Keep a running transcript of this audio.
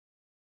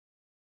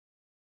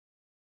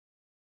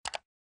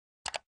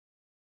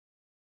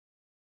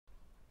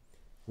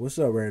What's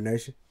up, Rare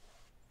Nation?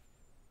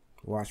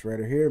 Watch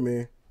Redder here,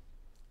 man.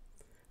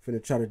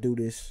 Finna try to do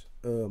this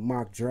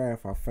mock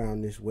draft. I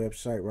found this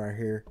website right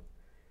here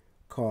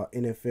called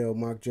NFL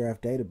Mock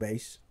Draft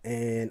Database,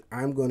 and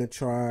I'm gonna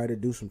try to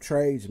do some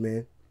trades,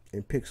 man,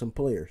 and pick some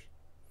players.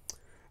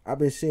 I've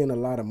been seeing a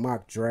lot of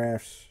mock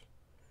drafts,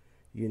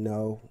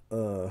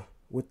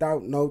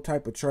 without no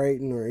type of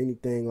trading or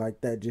anything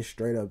like that, just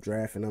straight up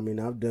drafting. I mean,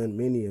 I've done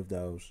many of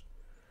those,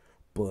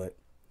 but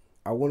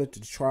I wanted to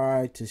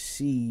try to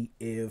see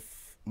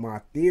if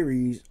my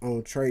theories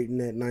on trading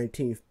that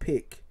 19th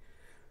pick,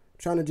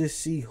 trying to just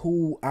see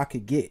who I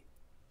could get,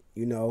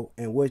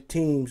 and what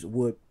teams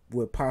would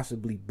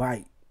possibly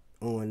bite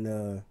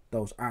on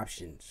those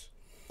options.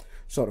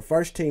 So the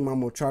first team I'm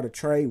going to try to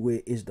trade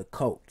with is the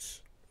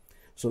Colts.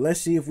 So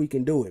let's see if we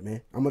can do it,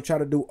 man. I'm going to try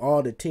to do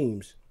all the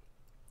teams,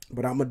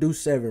 but I'm going to do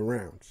 7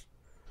 rounds.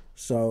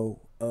 So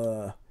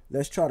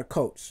let's try the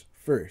Colts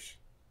first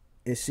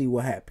and see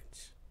what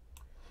happens.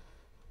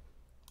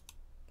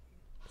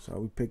 So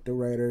we picked the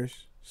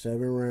Raiders,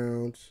 7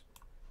 rounds,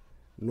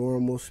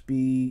 normal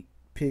speed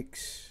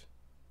picks.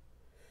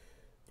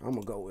 I'm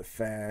going to go with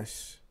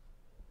fast.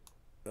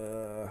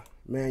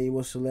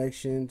 Manual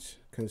selections,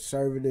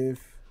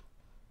 conservative,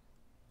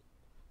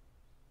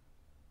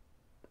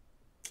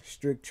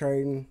 strict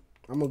trading.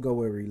 I'm going to go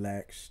with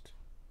relaxed.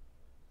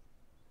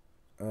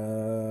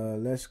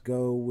 Let's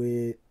go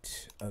with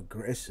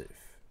aggressive.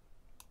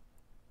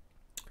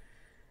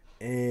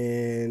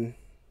 And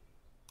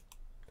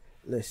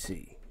let's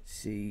see.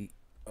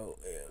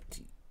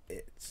 Colts.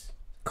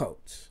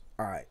 Colts.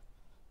 All right.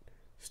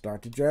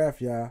 Start the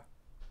draft, y'all.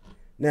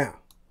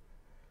 Now.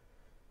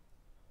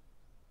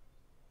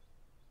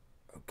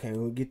 Okay,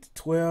 we'll get to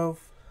 12.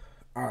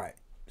 All right.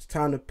 It's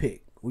time to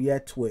pick. We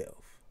at 12.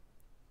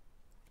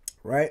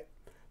 Right?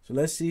 So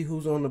let's see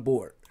who's on the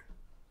board.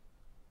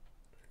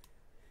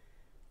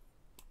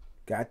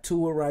 Got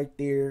Tua right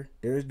there.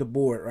 There's the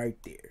board right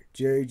there.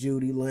 Jerry,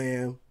 Judy,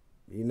 Lamb.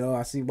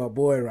 I see my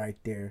boy right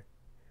there.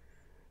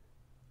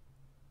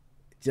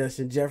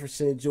 Justin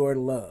Jefferson,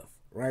 Jordan Love,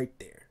 right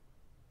there.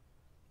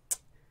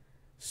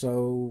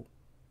 So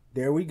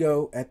there we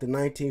go at the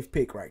 19th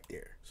pick right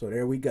there. So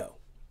there we go.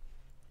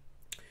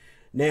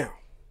 Now,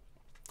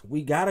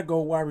 we got to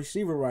go wide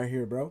receiver right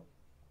here, bro.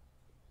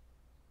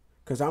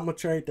 Because I'm going to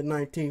trade the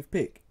 19th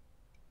pick.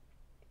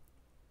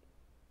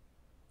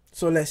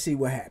 So let's see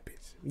what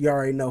happens. You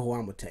already know who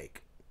I'm going to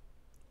take.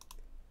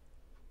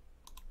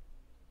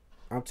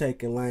 I'm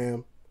taking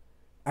Lamb.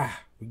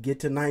 We get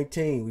to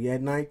 19. We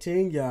at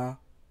 19, y'all.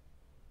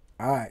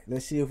 All right,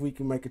 let's see if we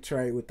can make a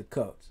trade with the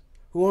Colts.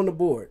 Who on the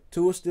board?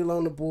 Tua's still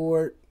on the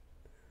board.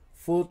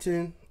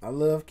 Fulton. I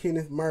love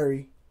Kenneth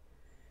Murray.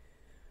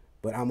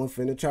 But I'm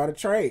finna try to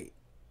trade.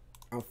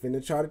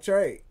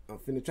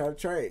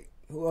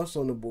 Who else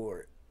on the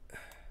board?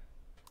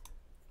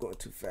 Going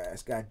too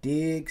fast. Got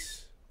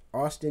Diggs,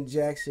 Austin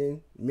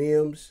Jackson,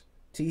 Mims,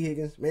 T.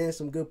 Higgins. Man,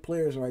 some good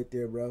players right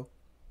there, bro.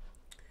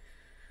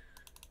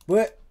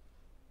 But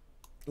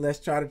let's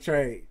try to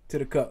trade to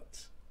the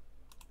Colts.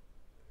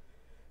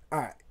 All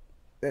right,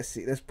 let's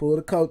see. Let's pull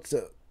the Colts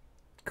up.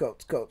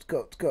 Colts.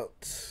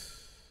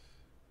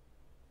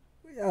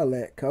 Where y'all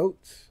at,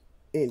 Colts?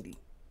 Indy.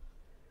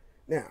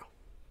 Now,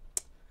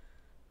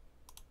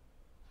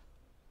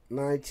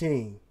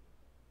 19.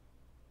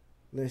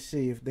 Let's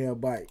see if they'll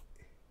bite.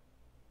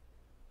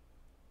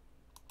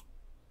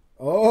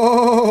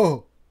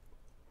 Oh,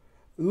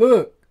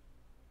 look.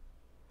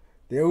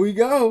 There we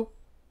go.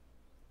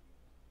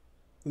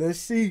 Let's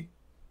see.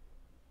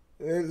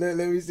 Let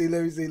me see.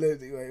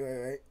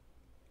 Wait.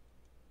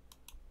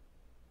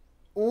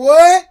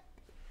 What?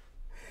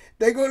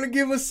 They're going to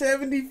give us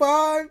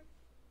 75?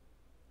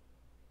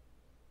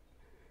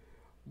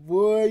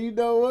 Boy, you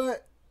know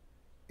what?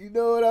 You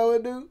know what I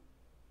would do?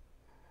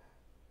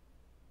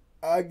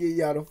 I'll give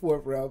y'all the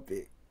 4th round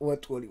pick.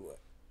 121.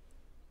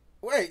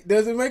 Wait,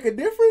 does it make a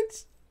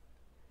difference?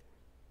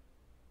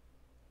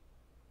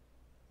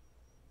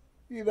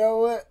 You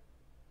know what?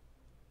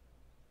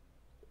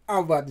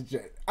 I'm about to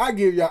check. I'll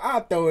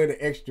throw in an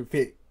extra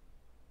pick.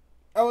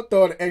 I'm going to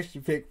throw in an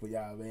extra pick for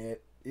y'all, man.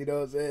 You know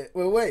what I'm saying?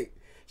 Well, wait.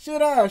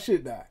 Should I or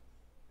should I?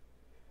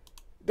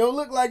 Don't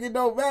look like it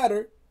don't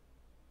matter.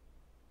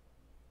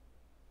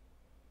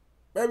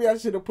 Maybe I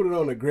should have put it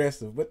on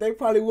aggressive, but they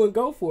probably wouldn't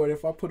go for it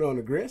if I put it on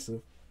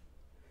aggressive.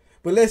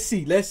 But let's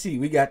see.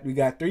 We got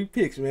 3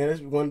 picks, man.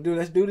 Let's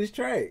do this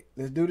trade.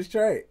 Let's do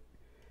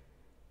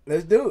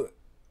it.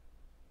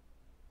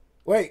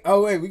 Wait,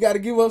 we got to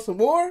give up some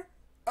more?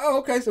 Oh,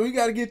 okay, so we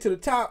got to get to the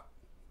top.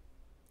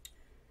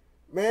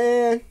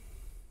 Man.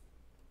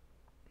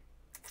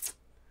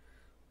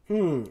 I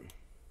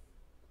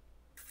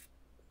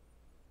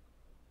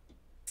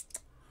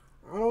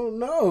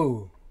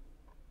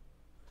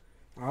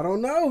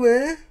don't know,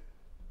 man.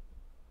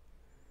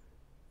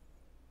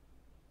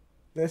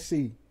 Let's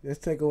see. Let's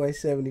take away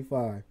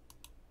 75.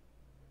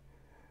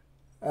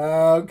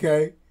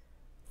 Okay.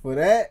 For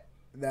that?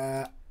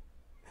 Nah.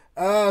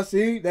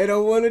 See, they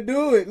don't want to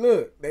do it.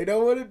 Look, they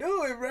don't want to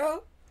do it,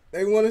 bro.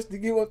 They want us to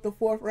give up the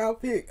 4th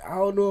round pick. I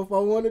don't know if I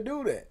want to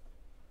do that.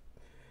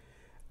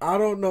 I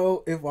don't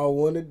know if I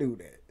want to do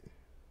that.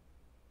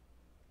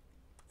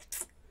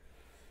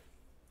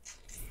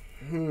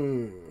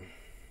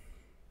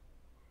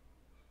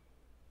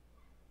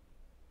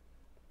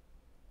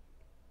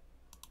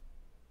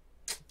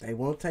 They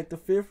won't take the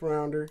 5th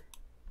rounder.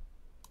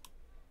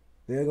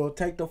 They're going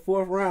to take the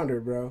 4th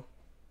rounder, bro.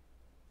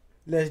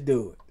 Let's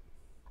do it.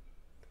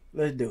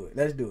 Let's do it.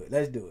 Let's do it.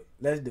 Let's do it.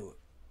 Let's do it.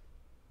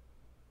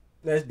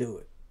 Let's do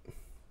it.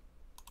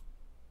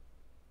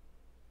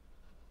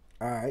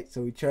 All right,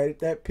 so we traded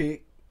that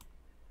pick.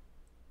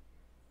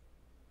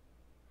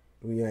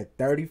 We at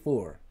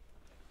 34.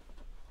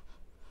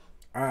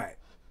 All right.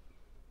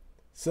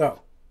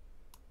 So,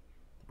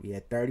 we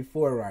at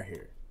 34 right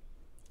here.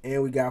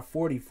 And we got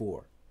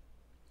 44.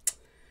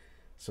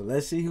 So,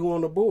 let's see who on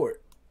the board.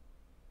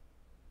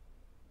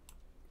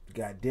 We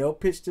got Del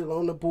Pitt still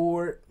on the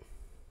board.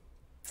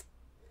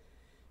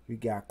 We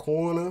got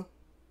corner.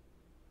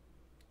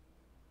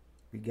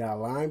 We got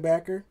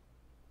linebacker.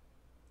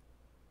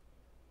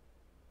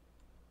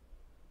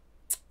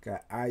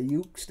 Got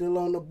Ayuk still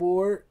on the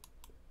board.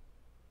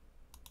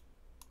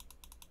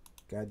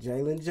 Got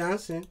Jalen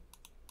Johnson.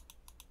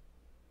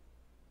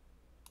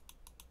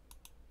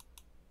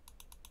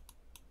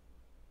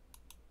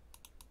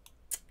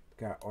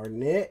 Got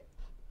Arnett.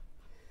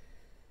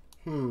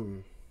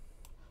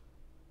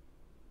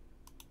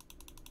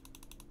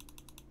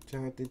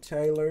 Jonathan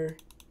Taylor.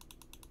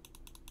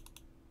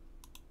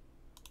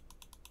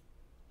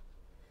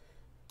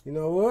 You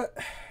know what?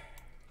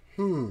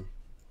 We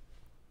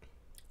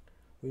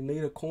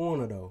need a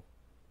corner, though.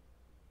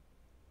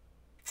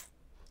 I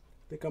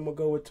think I'm going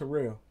to go with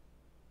Terrell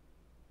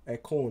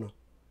at corner.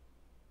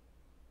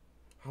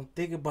 I'm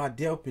thinking about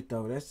Delpit,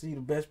 though. That's the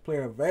best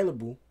player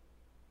available.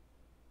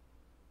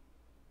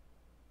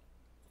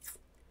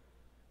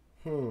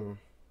 Go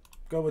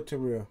with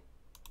Terrell.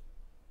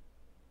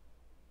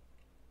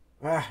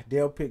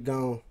 Delpit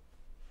gone.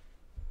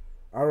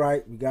 All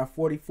right, we got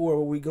 44.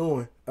 Where we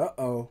going?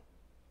 Uh-oh.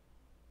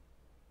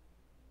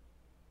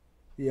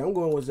 Yeah, I'm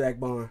going with Zach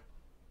Bond.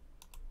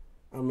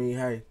 I mean,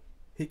 hey,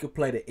 he could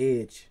play the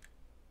edge.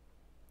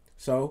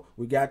 So,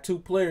 we got 2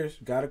 players.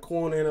 Got a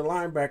corner and a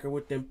linebacker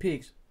with them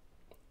picks.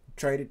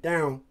 Trade it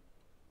down.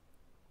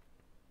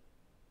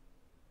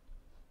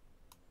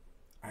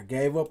 I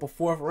gave up a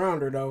 4th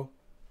rounder, though.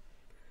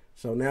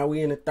 So, now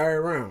we in the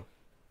 3rd round.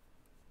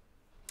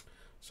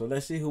 So,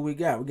 let's see who we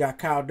got. We got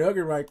Kyle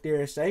Duggar right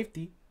there at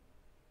safety.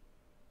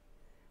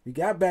 We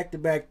got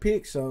back-to-back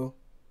picks, so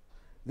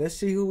let's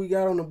see who we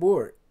got on the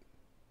board.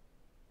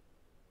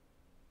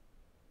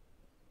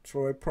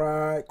 Troy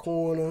Pride,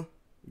 corner.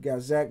 We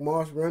got Zach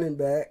Moss, running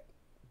back.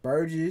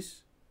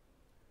 Burgess.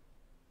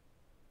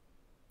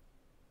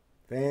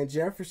 Van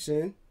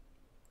Jefferson.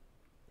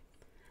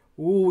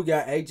 Ooh, we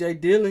got A.J.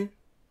 Dillon.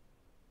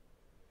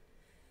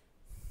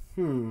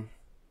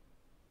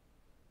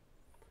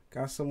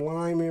 Got some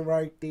linemen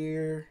right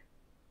there.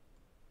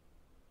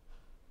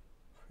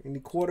 Any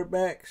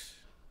quarterbacks?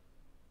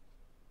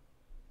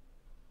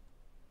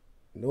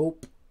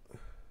 Nope.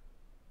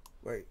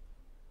 Wait.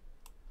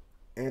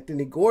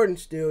 Anthony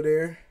Gordon's still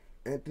there.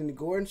 Anthony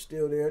Gordon's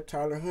still there.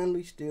 Tyler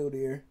Huntley's still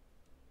there.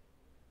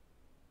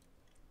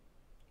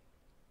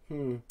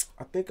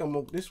 I think I'm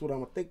gonna. This is what I'm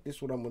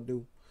gonna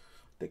do.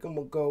 I think I'm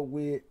gonna go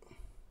with.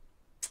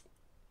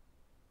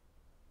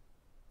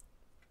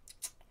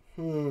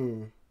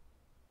 I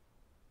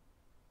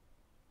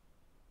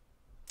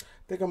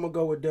think I'm gonna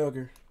go with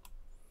Duggar.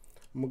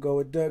 I'm gonna go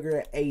with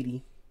Duggar at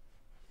 80,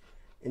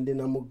 and then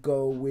I'm gonna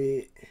go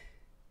with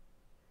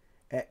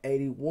at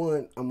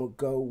 81. I'm gonna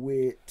go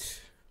with.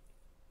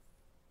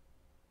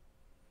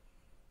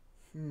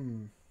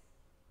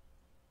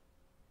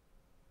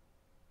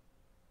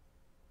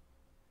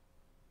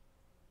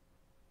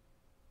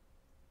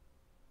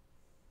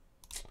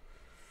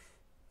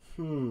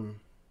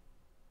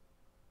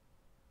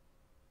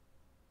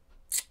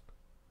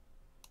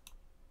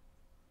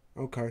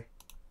 Okay. I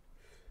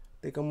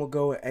think I'm gonna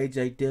go with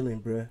A.J.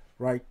 Dillon, bruh.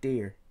 Right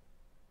there.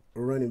 A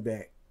running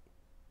back.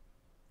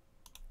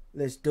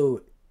 Let's do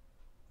it.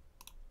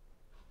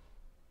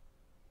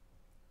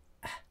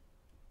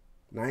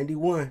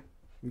 91.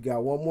 We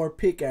got one more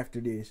pick after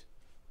this.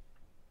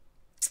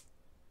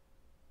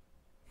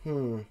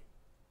 Got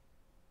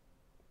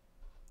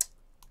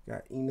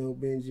Eno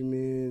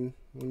Benjamin.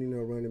 We need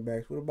no running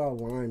backs. What about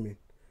linemen?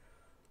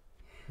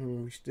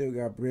 We still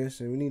got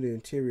Bresson. We need an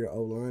interior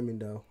O lineman,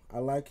 though. I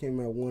like him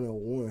at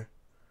 101.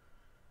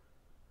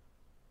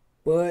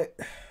 But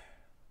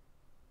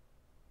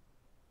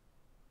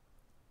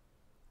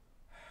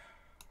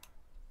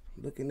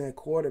looking at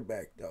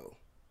quarterback, though.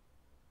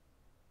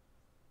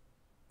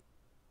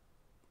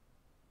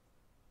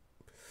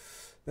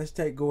 Let's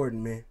take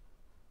Gordon, man.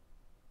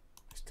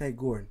 Let's take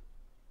Gordon.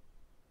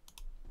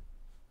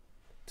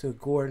 Took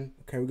Gordon.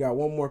 Okay, we got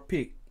one more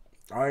pick.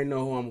 I already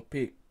know who I'm going to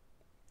pick.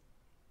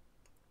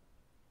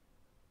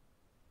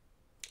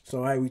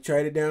 So, hey, we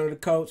traded down to the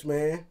Colts,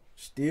 man.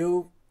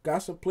 Still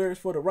got some players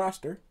for the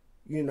roster,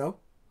 you know.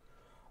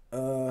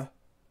 Uh,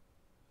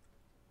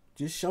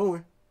 just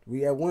showing.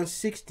 We at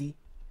 160.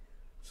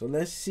 So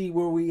let's see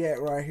where we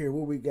at right here.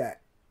 What we got?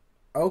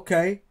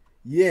 Okay.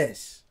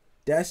 Yes.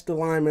 That's the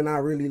lineman I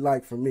really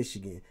like from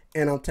Michigan.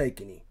 And I'm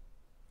taking him.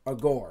 A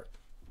guard.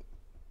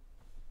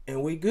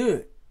 And we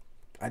good.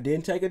 I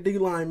didn't take a D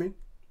lineman.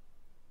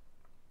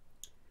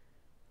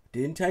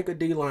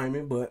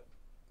 But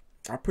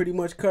I pretty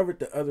much covered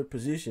the other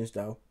positions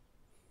though.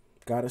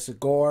 Got us a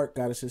guard,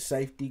 got us a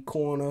safety,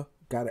 corner,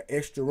 got an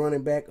extra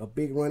running back, a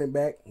big running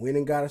back. Went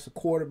and got us a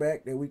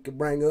quarterback that we could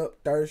bring up,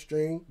 third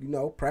string,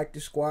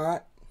 practice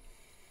squad.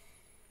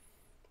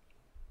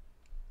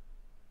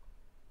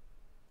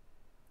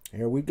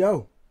 Here we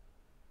go.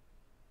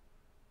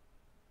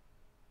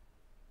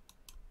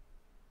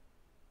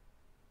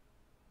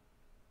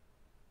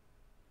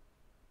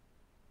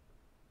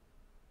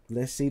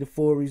 Let's see the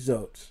full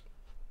results.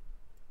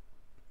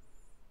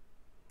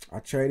 I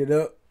traded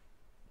up.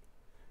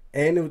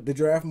 And the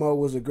draft mode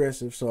was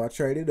aggressive, so I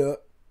traded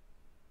up.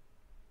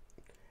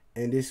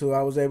 And this is who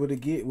I was able to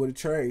get with a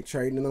trade.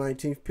 Trading the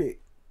 19th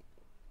pick.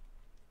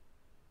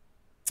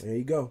 There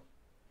you go.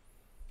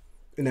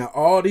 And now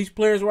all these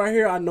players right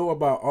here, I know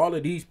about all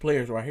of these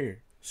players right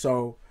here.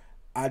 So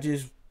I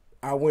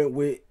went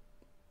with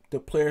the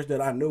players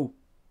that I knew,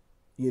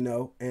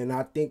 and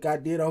I think I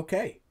did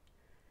okay.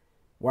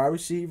 Wide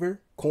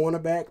receiver,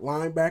 cornerback,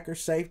 linebacker,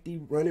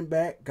 safety, running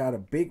back. Got a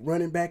big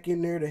running back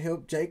in there to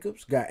help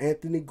Jacobs. Got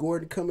Anthony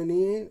Gordon coming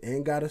in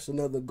and got us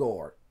another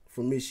guard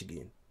from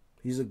Michigan.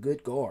 He's a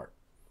good guard.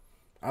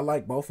 I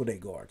like both of their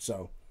guards.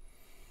 So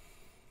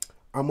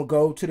I'm going to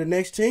go to the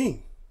next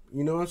team.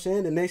 You know what I'm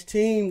saying? The next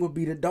team will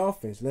be the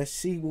Dolphins. Let's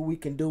see what we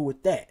can do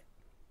with that.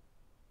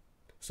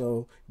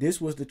 So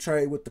this was the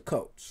trade with the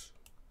Colts.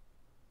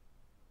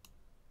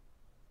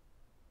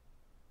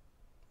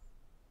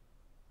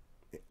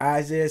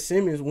 Isaiah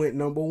Simmons went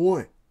number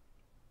 1.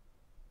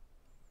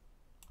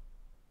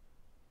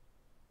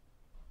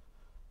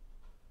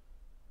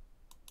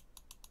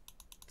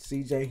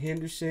 C.J.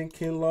 Henderson,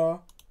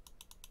 Kinlaw.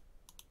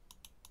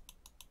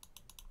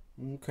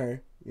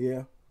 Okay,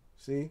 yeah.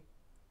 See?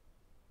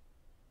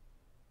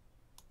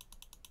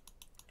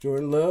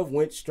 Jordan Love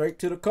went straight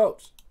to the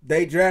Colts.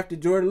 They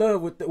drafted Jordan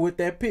Love with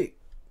that pick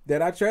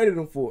that I traded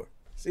him for.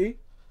 See?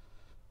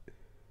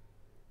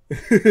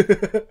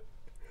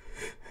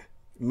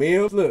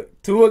 Mills,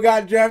 look, Tua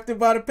got drafted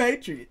by the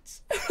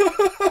Patriots.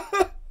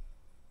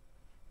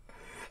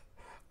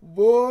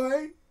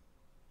 Boy.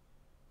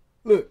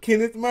 Look,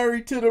 Kenneth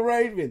Murray to the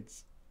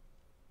Ravens.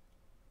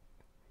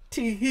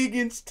 T.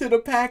 Higgins to the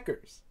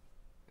Packers.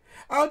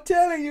 I'm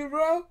telling you,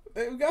 bro.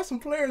 We got some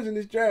players in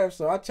this draft,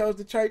 so I chose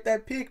to trade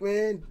that pick,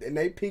 man. And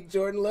they picked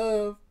Jordan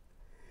Love.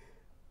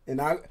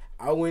 And I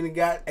went and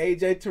got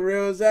A.J.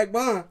 Terrell and Zach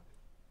Bond.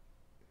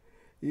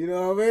 You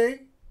know what I mean?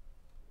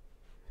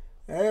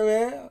 Hey,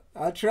 man,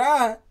 I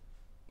tried.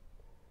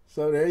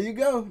 So there you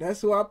go.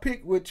 That's who I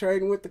picked with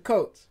trading with the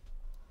Colts.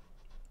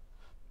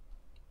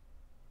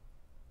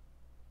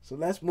 So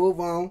let's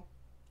move on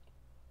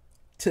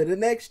to the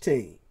next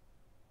team.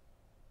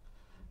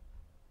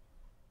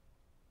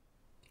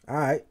 All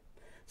right.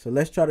 So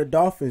let's try the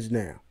Dolphins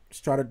now. Let's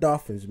try the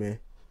Dolphins, man.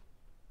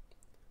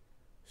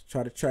 Let's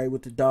try to trade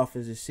with the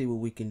Dolphins and see what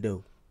we can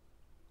do.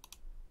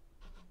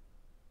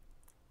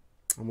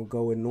 I'm going to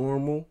go with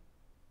normal.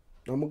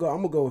 I'm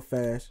gonna go with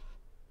fast.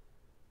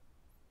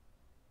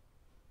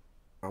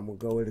 I'm gonna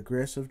go with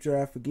aggressive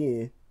draft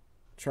again.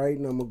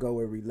 Trading, I'm gonna go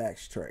with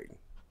relaxed trading.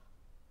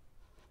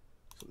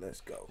 So let's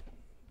go.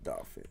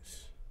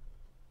 Dolphins.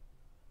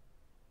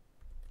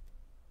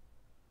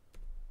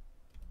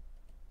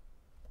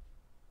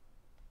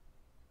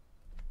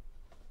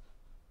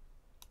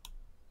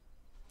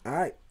 All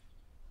right.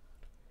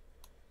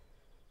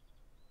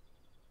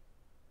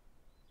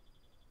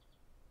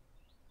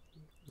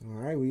 All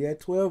right, we at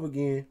 12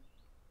 again.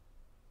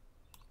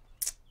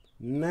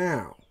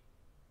 Now,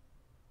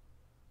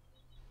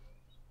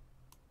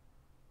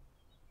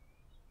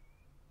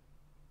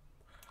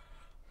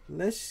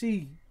 let's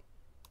see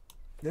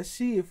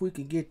if we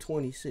can get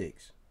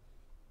 26.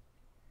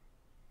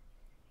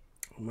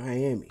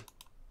 Miami.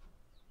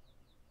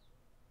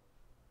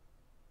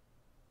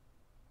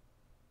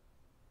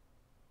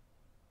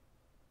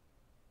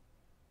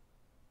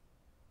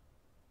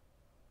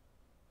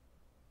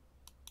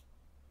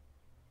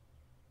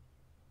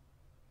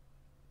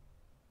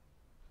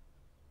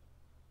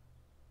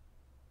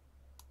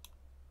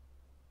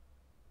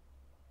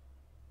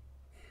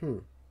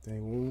 They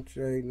won't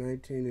trade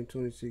 19 and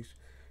 26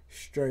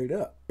 straight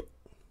up.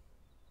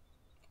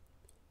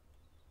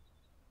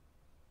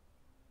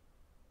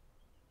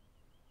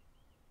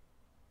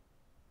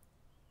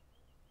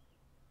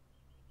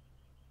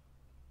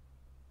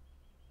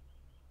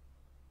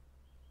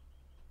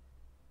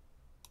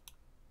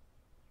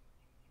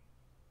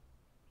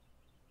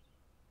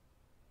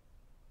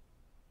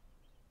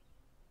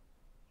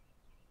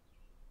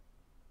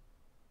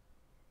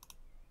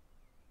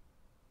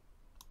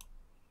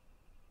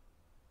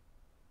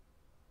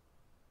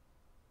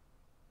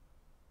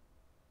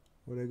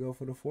 Will they go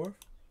for the 4th?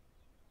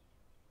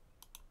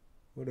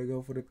 Will they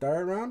go for the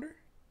third rounder?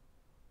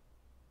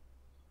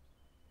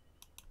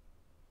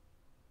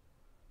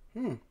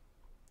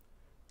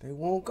 They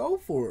won't go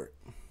for it.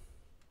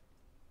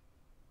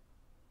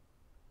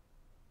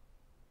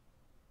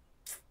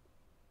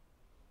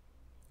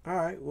 All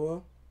right,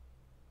 well.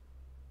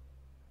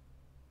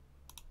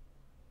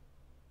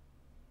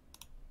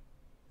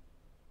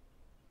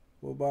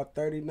 What about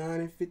 39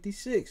 and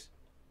 56?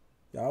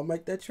 Y'all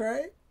make that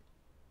trade?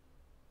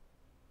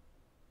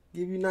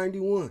 Give you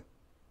 91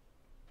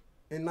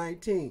 and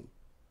 19.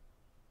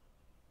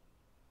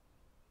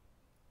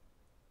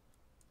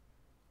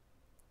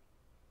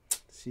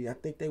 See, I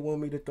think they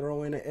want me to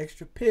throw in an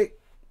extra pick.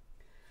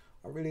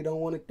 I really don't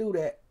want to do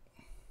that.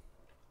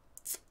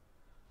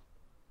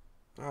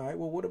 All right,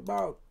 well, what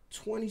about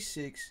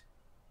 26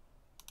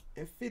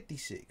 and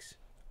 56?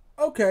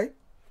 Okay.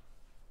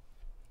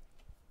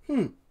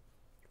 What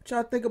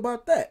y'all think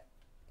about that?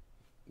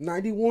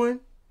 91?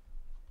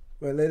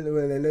 Wait, let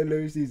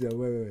me see something.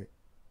 Wait.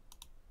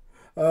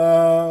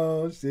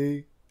 Oh,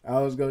 see.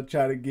 I was going to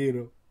try to get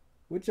him.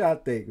 What y'all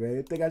think, man?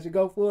 You think I should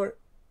go for it?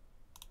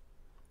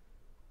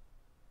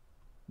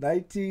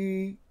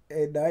 19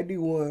 and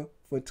 91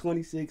 for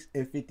 26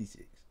 and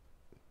 56.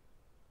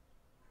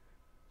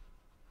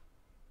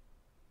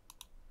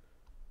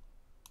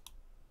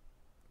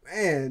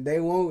 Man, they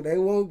won't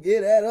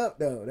get that up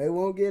though. They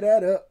won't get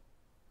that up.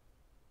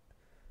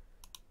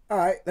 All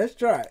right, let's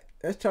try it.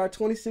 Let's try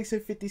 26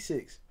 and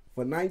 56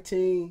 for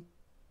 19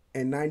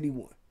 and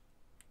 91.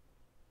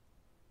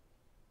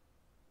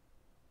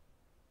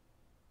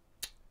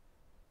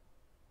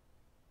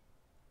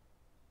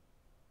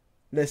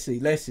 Let's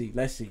see.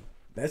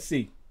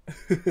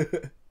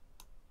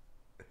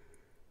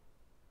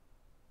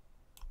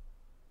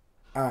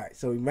 All right,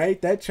 so we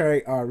made that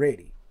trade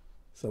already.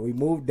 So we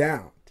moved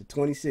down to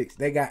 26.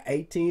 They got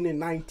 18 and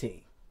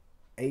 19.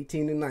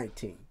 18 and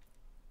 19.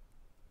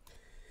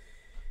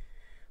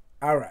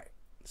 All right.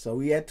 So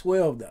we at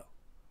 12 though.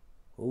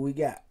 Who we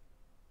got?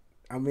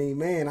 I mean,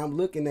 man, I'm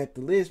looking at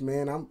the list,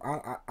 man.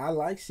 I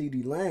like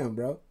CeeDee Lamb,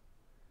 bro.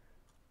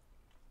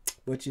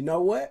 But you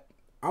know what?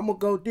 I'm gonna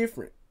go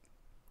different.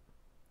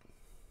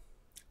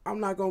 I'm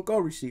not gonna go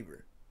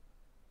receiver.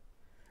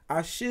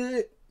 I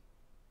should,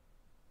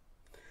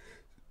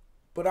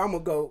 but I'm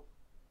gonna go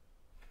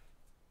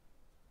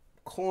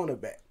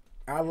cornerback.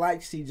 I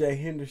like C.J.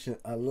 Henderson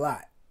a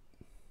lot,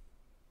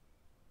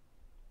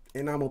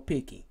 and I'm a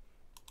picky.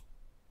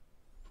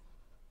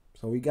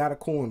 So we got a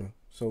corner.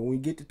 So when we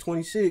get to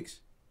 26,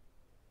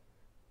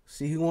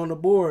 see who on the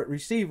board?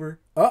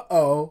 Receiver.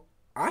 Uh-oh.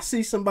 I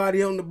see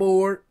somebody on the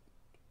board.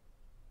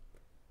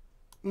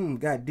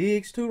 Got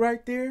Diggs too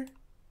right there.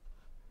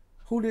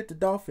 Who did the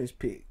Dolphins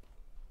pick?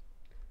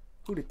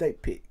 Who did they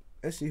pick?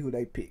 Let's see who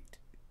they picked.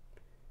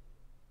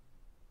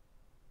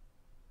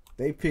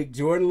 They picked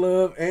Jordan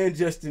Love and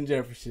Justin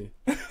Jefferson.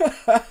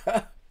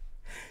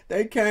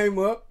 They came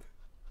up,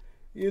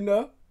 you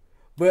know.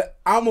 But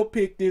I'm going to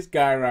pick this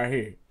guy right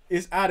here.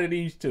 It's out of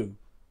these two.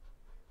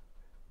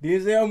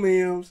 Denzel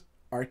Mims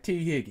or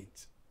T.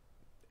 Higgins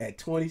at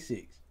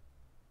 26.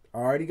 I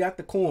already got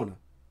the corner.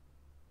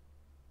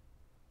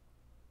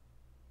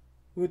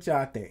 What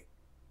y'all think?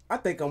 I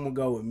think I'm going to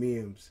go with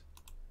Mims.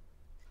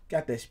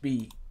 Got that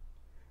speed.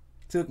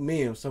 Took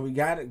Mims. So we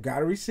got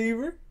a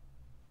receiver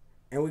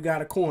and we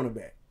got a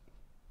cornerback.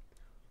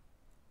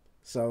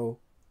 So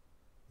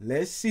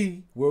let's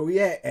see where we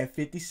at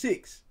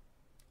 56.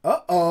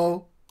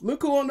 Uh-oh.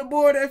 Look who on the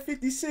board at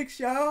 56,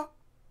 y'all.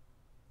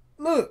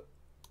 Look.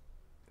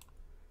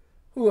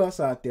 Who else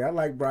out there? I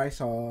like Bryce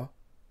Hall.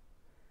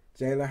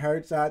 Jalen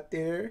Hurts out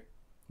there.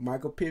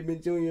 Michael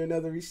Pittman Jr.,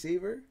 another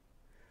receiver.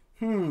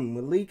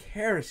 Malik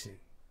Harrison.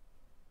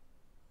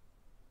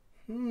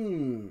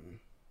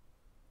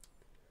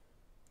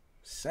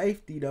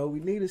 Safety, though. We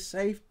need a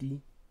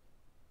safety.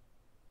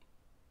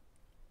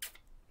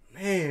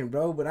 Man,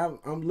 bro, but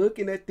I'm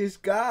looking at this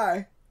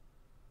guy.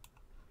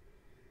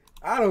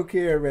 I don't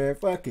care, man.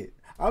 Fuck it.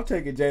 I'm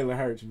taking Jalen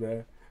Hurts,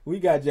 man.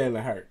 We got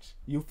Jalen Hurts.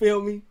 You feel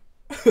me?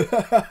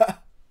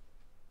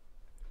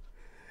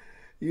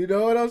 You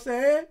know what I'm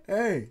saying?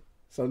 Hey.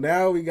 So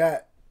now we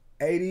got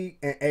 80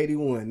 and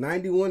 81.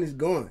 91 is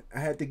gone. I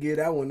had to give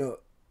that one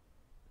up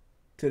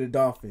to the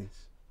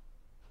Dolphins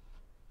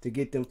to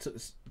get them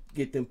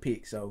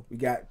picked. So we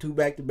got two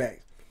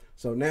back-to-backs.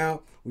 So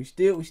now we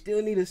still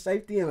need a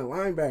safety and a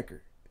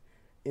linebacker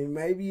and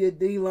maybe a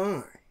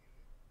D-line.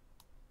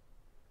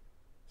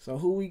 So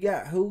who we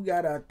got? Who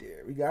got out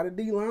there? We got a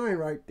D-line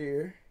right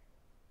there.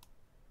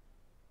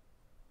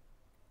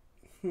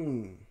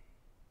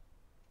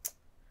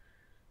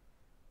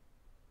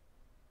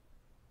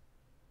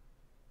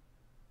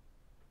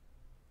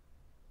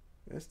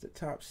 That's the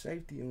top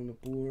safety on the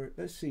board.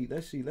 Let's see. Who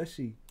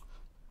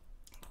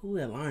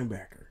that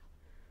linebacker?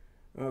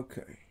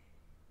 Okay.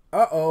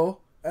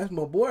 Uh-oh. That's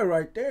my boy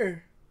right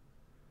there.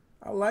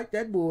 I like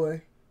that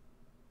boy.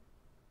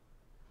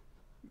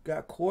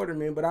 Got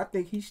Quarterman, but I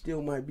think he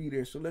still might be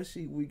there. So let's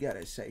see who we got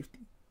at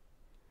safety.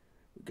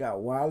 We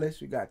got Wallace.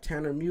 We got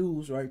Tanner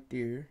Mules right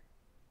there.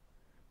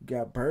 We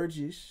got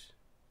Burgess.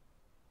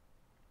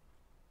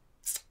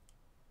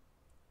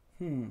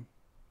 Hmm.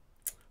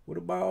 What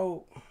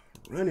about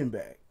running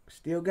back?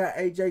 Still got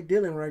AJ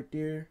Dillon right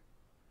there.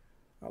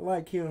 I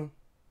like him.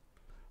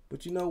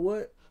 But you know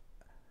what?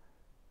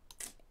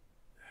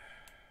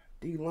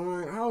 D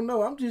line. I don't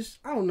know. I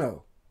don't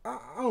know. I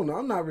don't know.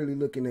 I'm not really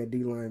looking at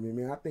D lineman,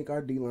 man. I think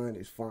our D line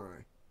is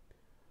fine.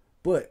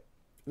 But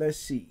let's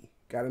see.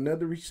 Got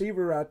another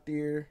receiver out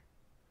there.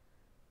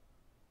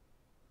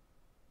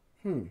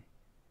 I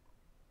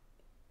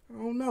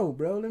don't know,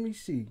 bro. Let me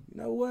see. You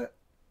know what?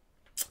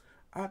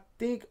 I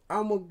think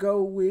I'm going to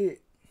go with.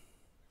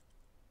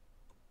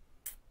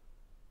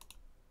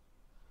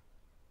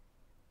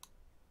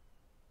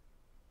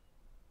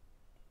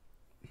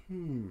 I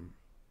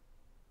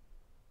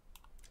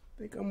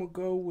think I'm going to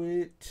go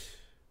with.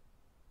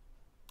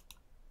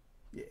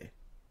 Yeah. I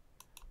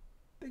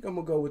think I'm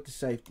going to go with the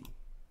safety.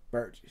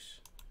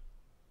 Burgess.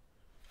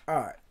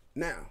 Alright.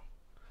 Now.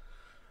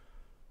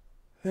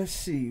 Let's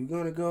see. We're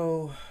going to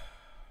go.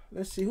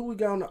 Let's see who we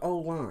got on the O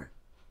line.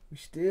 We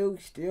still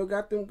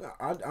got them.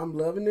 I'm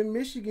loving them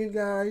Michigan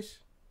guys.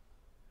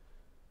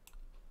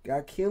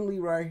 Got Kinley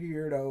right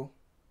here though.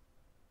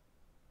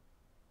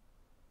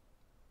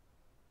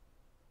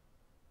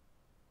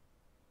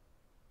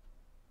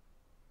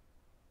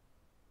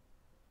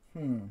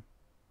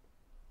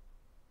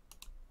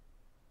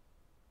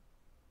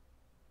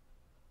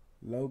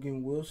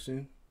 Logan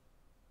Wilson.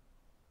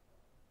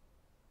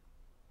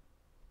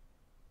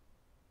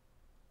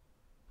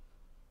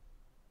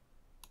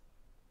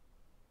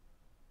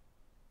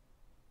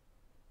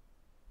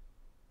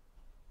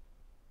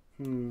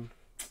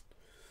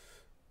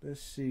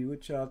 Let's see.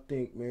 What y'all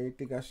think, man? You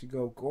think I should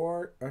go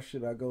guard or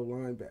should I go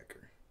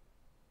linebacker?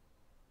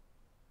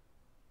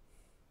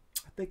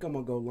 I think I'm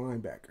going to go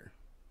linebacker.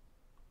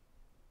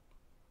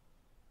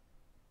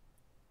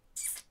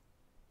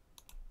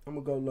 I'm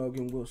going to go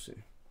Logan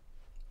Wilson.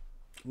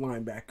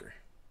 Linebacker.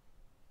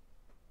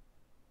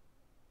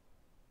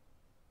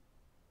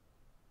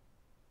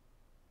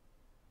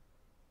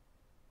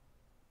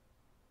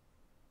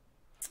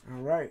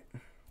 All right.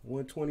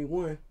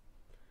 121.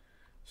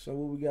 So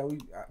what we got?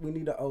 We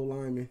need an O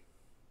lineman.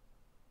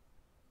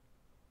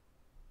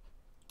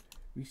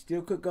 We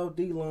still could go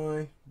D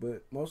line,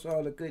 but most of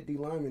all the good D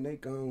linemen they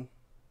gone.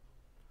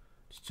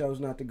 Just chose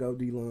not to go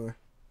D line.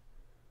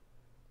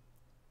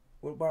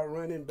 What about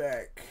running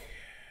back?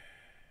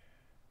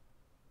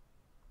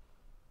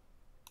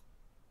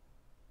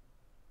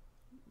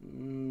 I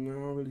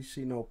don't really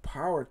see no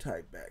power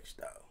type backs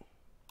though.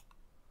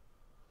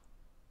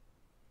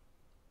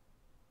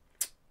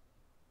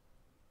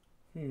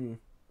 I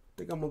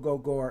think I'm gonna go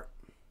guard.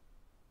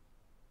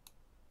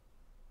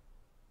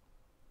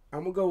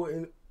 I'm gonna go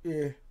with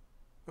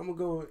I'm gonna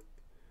go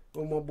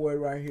with my boy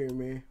right here,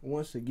 man.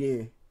 Once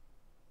again.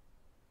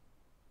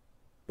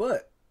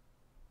 But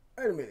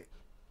wait a minute.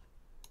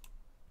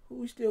 Who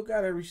we still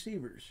got at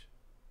receivers?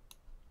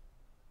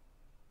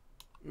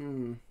 We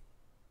don't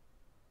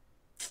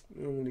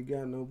really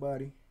got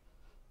nobody.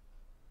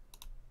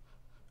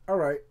 All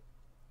right.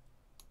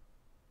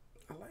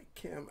 I like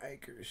Cam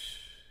Akers.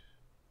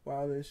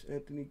 Wallace,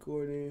 Anthony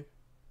Gordon.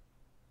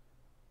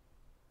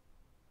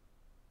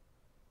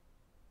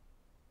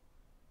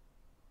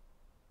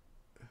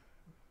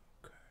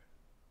 Okay.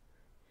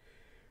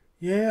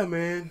 Yeah,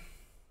 man.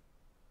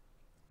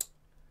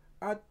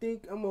 I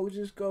think I'm going to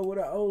just go with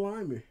an O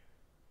lineman.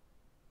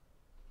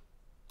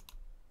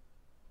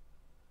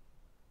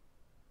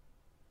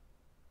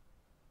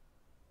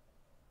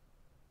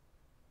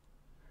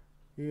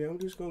 Yeah, I'm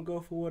just going to go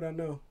for what I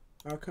know.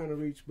 I'll kind of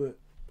reach, but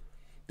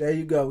there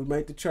you go. We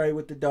made the trade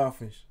with the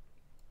Dolphins.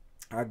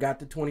 I got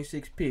the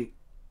 26th pick.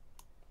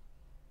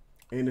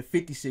 And the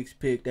 56th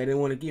pick, they didn't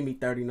want to give me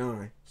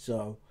 39.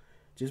 So,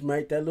 just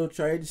make that little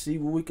trade to see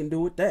what we can do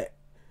with that.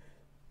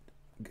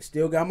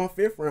 Still got my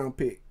 5th round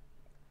pick.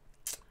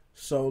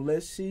 So,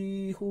 let's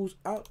see who's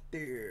out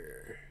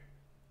there.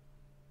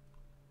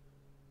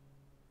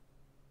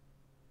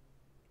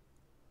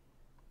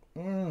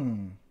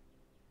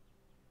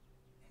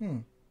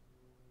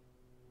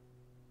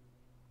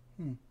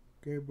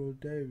 Gabriel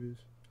Davis.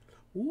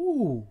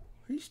 Ooh,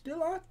 he's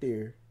still out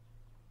there.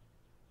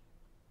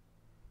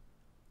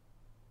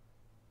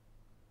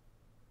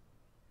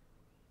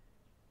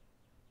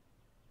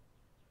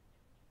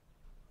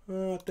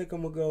 I think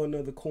I'm going to go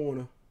another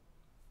corner.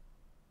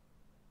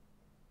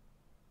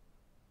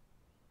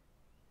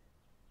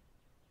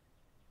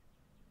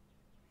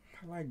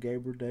 I like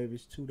Gabriel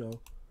Davis too, though.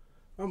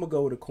 I'm going to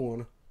go with a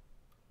corner.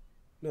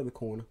 Another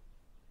corner.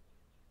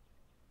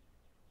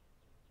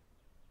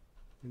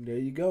 And there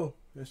you go.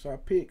 That's our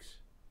picks.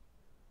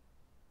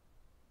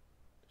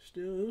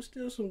 It was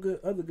still some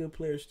other good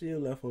players still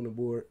left on the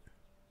board.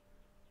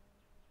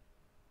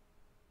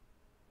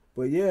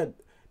 But yeah,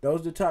 those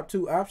are the top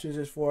 2 options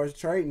as far as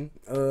trading.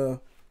 I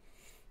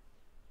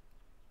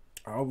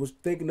was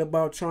thinking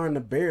about trying the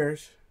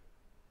Bears.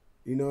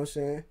 You know what I'm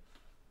saying?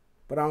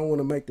 But I don't want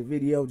to make the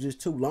video just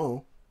too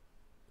long.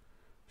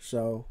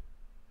 So,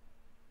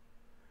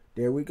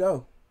 there we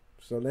go.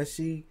 So, let's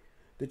see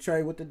the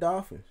trade with the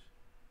Dolphins.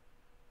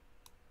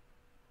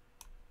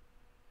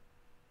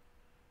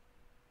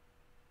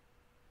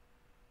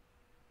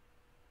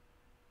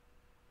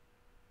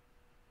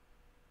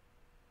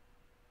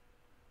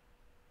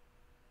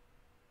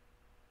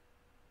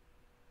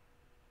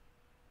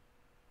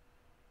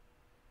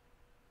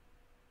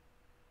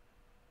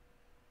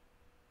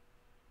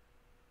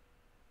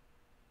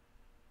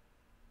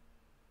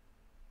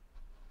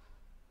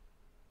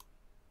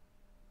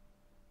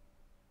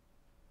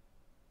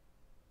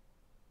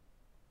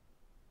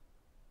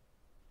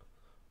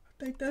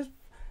 think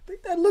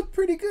that looked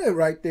pretty good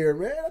right there,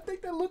 man. I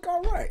think that look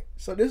all right.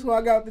 So this is why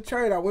I got the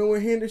trade. I went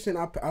with Henderson.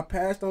 I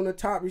passed on the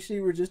top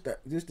receiver just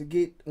to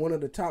get one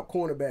of the top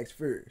cornerbacks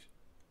first.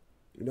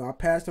 You know, I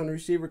passed on the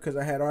receiver because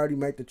I had already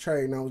made the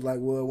trade, and I was like,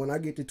 well, when I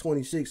get to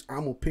 26, I'm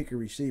gonna pick a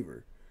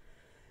receiver.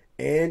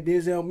 And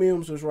Denzel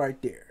Mims was right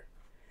there.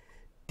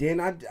 Then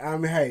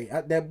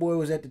that boy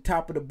was at the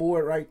top of the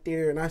board right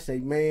there, and I say,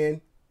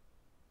 man,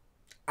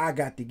 I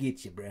got to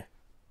get you, bruh.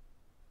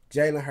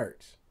 Jalen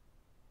Hurts.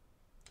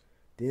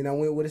 Then I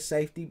went with a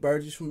safety,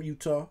 Burgess from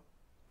Utah.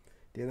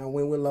 Then I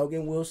went with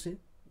Logan Wilson,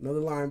 another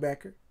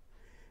linebacker.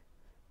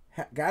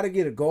 Got to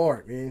get a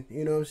guard, man.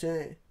 You know what I'm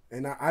saying?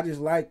 And I just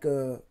like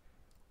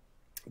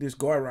this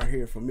guard right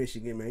here from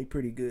Michigan, man. He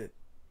pretty good.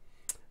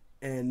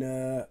 And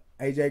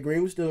A.J.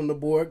 Green was still on the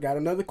board. Got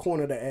another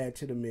corner to add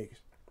to the mix.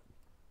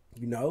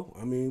 You know,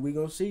 I mean, we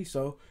going to see.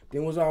 So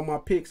then was all my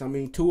picks. I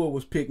mean, Tua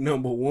was pick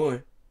number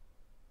 1.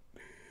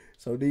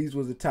 So these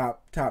was the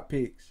top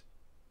picks.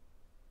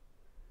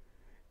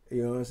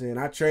 You know what I'm saying?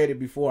 I traded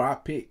before I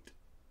picked.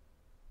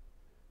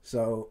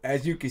 So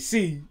as you can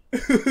see,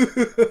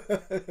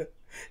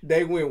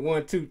 they went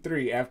 1, 2,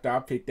 3 after I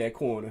picked that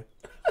corner.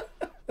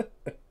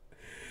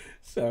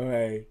 So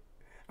hey,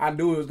 I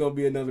knew it was gonna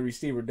be another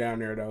receiver down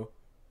there though.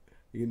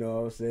 You know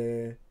what I'm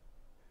saying?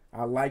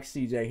 I like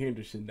C.J.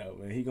 Henderson though,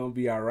 man. He gonna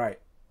be all right.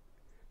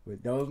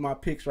 But those my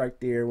picks right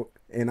there,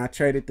 and I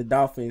traded the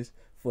Dolphins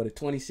for the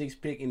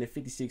 26th pick and the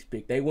 56th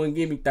pick. They wouldn't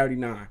give me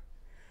 39,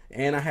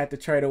 and I had to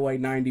trade away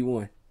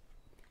 91.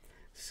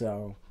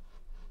 So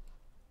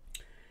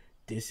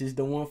this is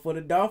the one for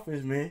the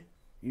Dolphins, man.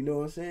 You know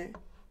what I'm saying?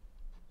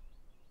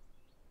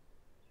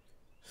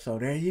 So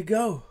there you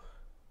go.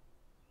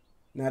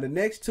 Now the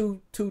next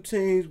two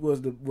teams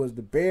was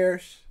the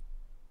Bears,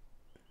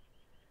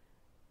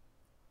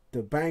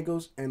 the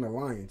Bengals, and the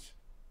Lions.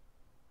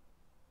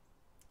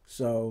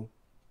 So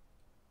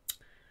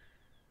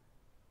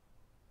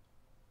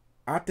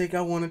I think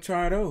I want to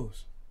try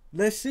those.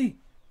 Let's see.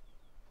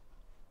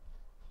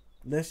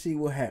 Let's see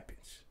what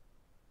happens.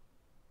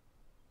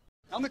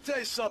 I'm going to tell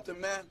you something,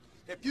 man.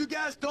 If you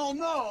guys don't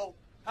know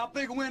how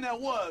big a win that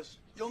was,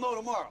 you'll know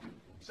tomorrow.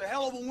 It's a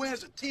hell of a win.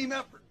 It's a team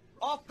effort.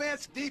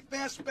 Offense,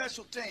 defense,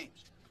 special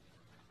teams.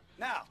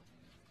 Now,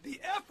 the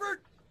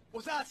effort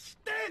was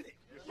outstanding.